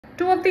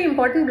Two of the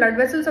important blood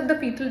vessels of the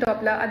fetal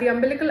Doppler are the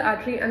umbilical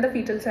artery and the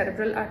fetal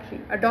cerebral artery.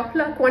 A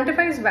Doppler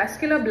quantifies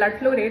vascular blood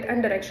flow rate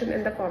and direction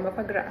in the form of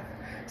a graph.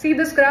 See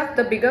this graph,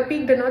 the bigger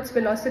peak denotes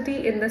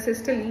velocity in the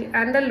systole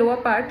and the lower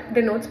part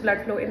denotes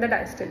blood flow in the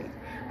diastole.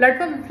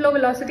 Blood flow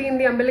velocity in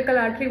the umbilical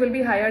artery will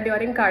be higher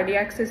during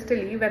cardiac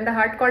systole when the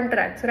heart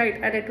contracts, right?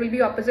 And it will be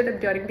opposite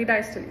during the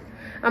diastole.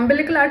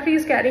 Umbilical artery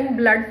is carrying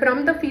blood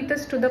from the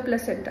fetus to the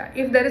placenta.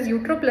 If there is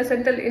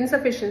uteroplacental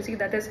insufficiency,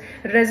 that is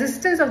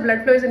resistance of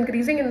blood flow is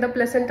increasing in the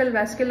placental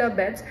vascular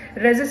beds,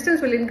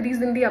 resistance will increase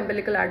in the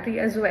umbilical artery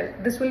as well.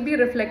 This will be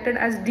reflected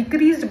as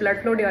decreased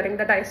blood flow during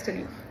the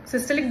diastole.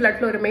 Systolic blood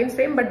flow remains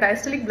same, but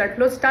diastolic blood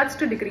flow starts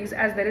to decrease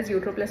as there is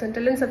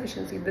uteroplacental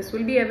insufficiency. This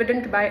will be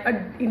evident by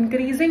an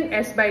increasing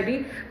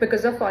S/D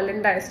because of fall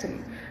in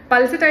diastole.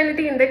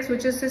 Pulsatility index,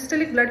 which is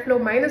systolic blood flow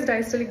minus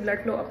diastolic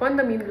blood flow upon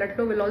the mean blood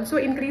flow, will also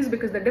increase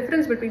because the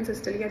difference between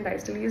systole and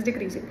diastole is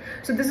decreasing.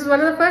 So this is one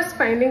of the first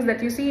findings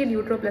that you see in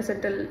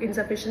uteroplacental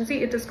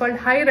insufficiency. It is called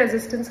high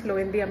resistance flow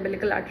in the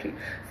umbilical artery.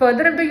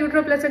 Further, if the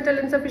uteroplacental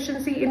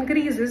insufficiency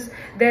increases,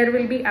 there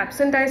will be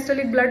absent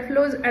diastolic blood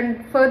flows,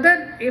 and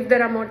further, if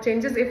there are more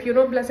changes, if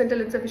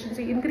uteroplacental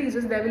insufficiency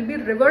increases, there will be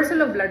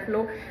reversal of blood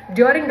flow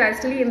during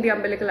diastole in the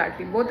umbilical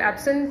artery. Both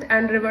absent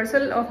and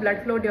reversal of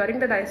blood flow during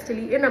the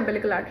diastole in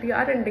umbilical artery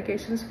are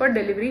indications for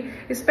delivery,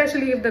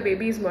 especially if the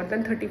baby is more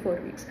than 34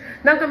 weeks.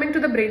 Now coming to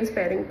the brain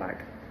sparing part.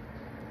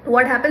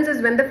 What happens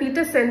is when the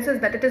fetus senses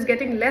that it is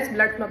getting less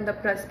blood from the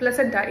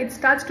placenta, it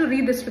starts to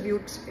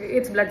redistribute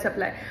its blood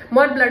supply.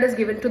 More blood is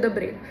given to the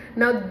brain.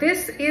 Now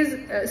this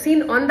is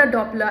seen on the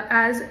Doppler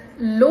as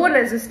low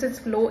resistance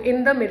flow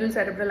in the middle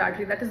cerebral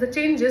artery. That is, the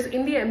changes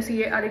in the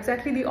MCA are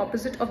exactly the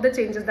opposite of the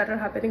changes that are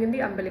happening in the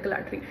umbilical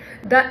artery.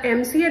 The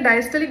MCA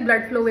diastolic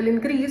blood flow will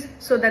increase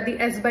so that the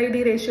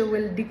S/D ratio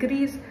will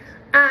decrease,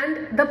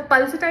 and the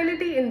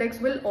pulsatility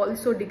index will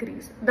also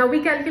decrease. Now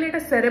we calculate a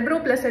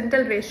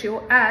cerebroplacental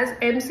ratio as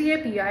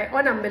MCA-PI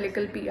on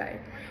umbilical PI.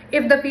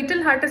 If the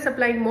fetal heart is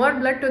supplying more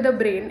blood to the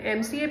brain,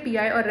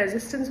 MCA-PI or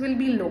resistance will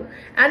be low,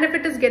 and if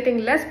it is getting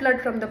less blood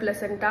from the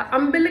placenta,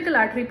 umbilical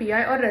artery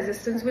PI or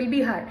resistance will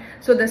be high.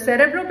 So the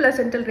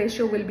cerebroplacental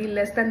ratio will be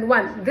less than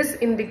 1. This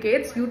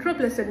indicates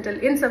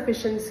uteroplacental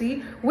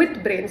insufficiency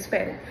with brain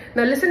sparing.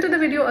 Now listen to the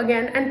video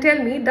again and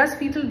tell me, does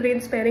fetal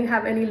brain sparing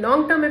have any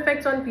long-term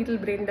effects on fetal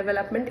brain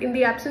development in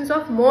the absence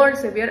of more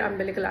severe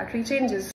umbilical artery changes?